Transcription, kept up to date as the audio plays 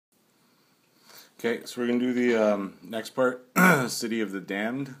Okay, so we're going to do the next part, City of the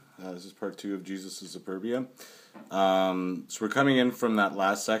Damned. This is part 2 of Jesus' Suburbia. So we're coming in from that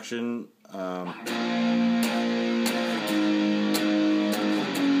last section. 2,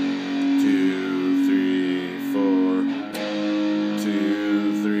 3, 4.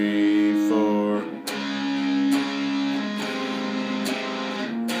 2, 3, 4.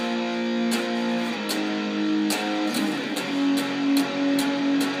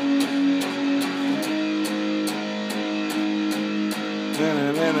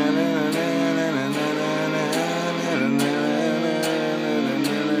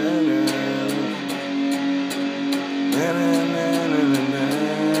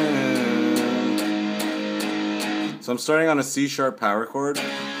 So I'm starting on a C-sharp power chord,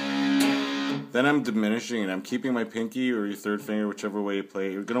 then I'm diminishing and I'm keeping my pinky or your third finger, whichever way you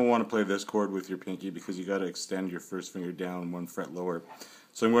play. You're going to want to play this chord with your pinky because you got to extend your first finger down 1 fret lower.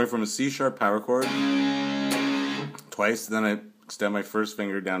 So I'm going from a C-sharp power chord twice, then I extend my first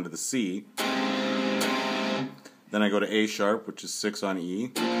finger down to the C, then I go to A sharp, which is 6 on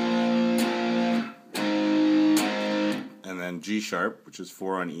E, and then G sharp, which is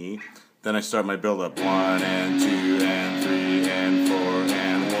 4 on E. Then I start my build up, 1 and 2 and 3 and 4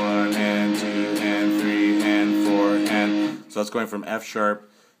 and 1 and 2 and 3 and 4 and so that's going from F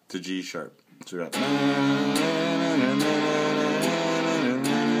sharp to G sharp. So we got so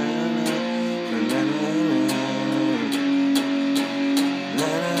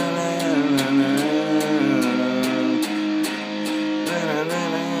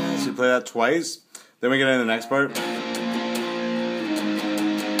you play that twice, then we get into the next part.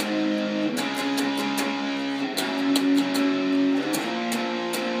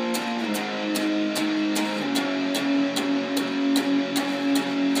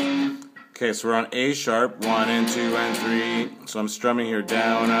 Okay, so we're on A sharp, 1 and 2 and 3. So I'm strumming here,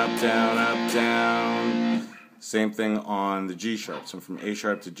 down, up, down, up, down. Same thing on the G sharp. So I'm from A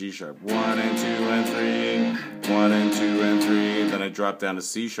sharp to G sharp, 1 and 2 and 3, 1 and 2 and 3. Then I drop down to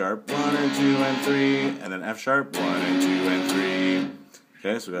C sharp, 1 and 2 and 3, and then F sharp, 1 and 2 and 3.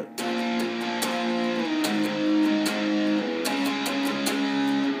 Okay, so we got.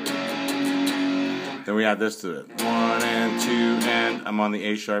 Then we add this to it, 1 and 2, and I'm on the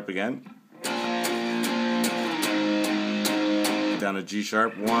A sharp again. Down to G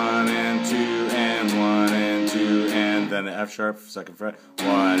sharp, 1 and 2 and 1 and 2 and then the F sharp, 2nd fret,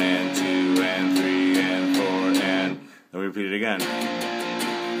 1 and 2 and 3 and 4 and then we repeat it again.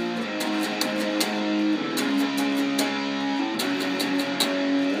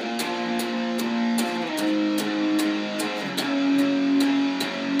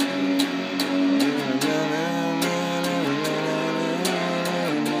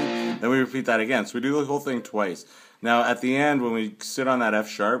 Then we repeat that again. So we do the whole thing twice. Now at the end, when we sit on that F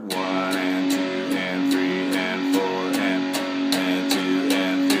sharp, 1 and 2 and 3 and 4 and 2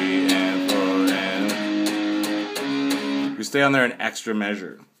 and 3 and 4 and we stay on there an extra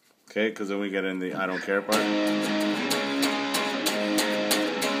measure, okay? Because then we get in the I don't care part.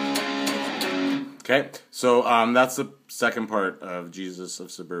 Okay, so that's the second part of Jesus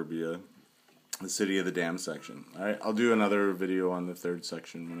of Suburbia. The City of the Damned section. Alright, I'll do another video on the third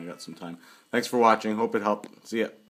section when I got some time. Thanks for watching. Hope it helped. See ya.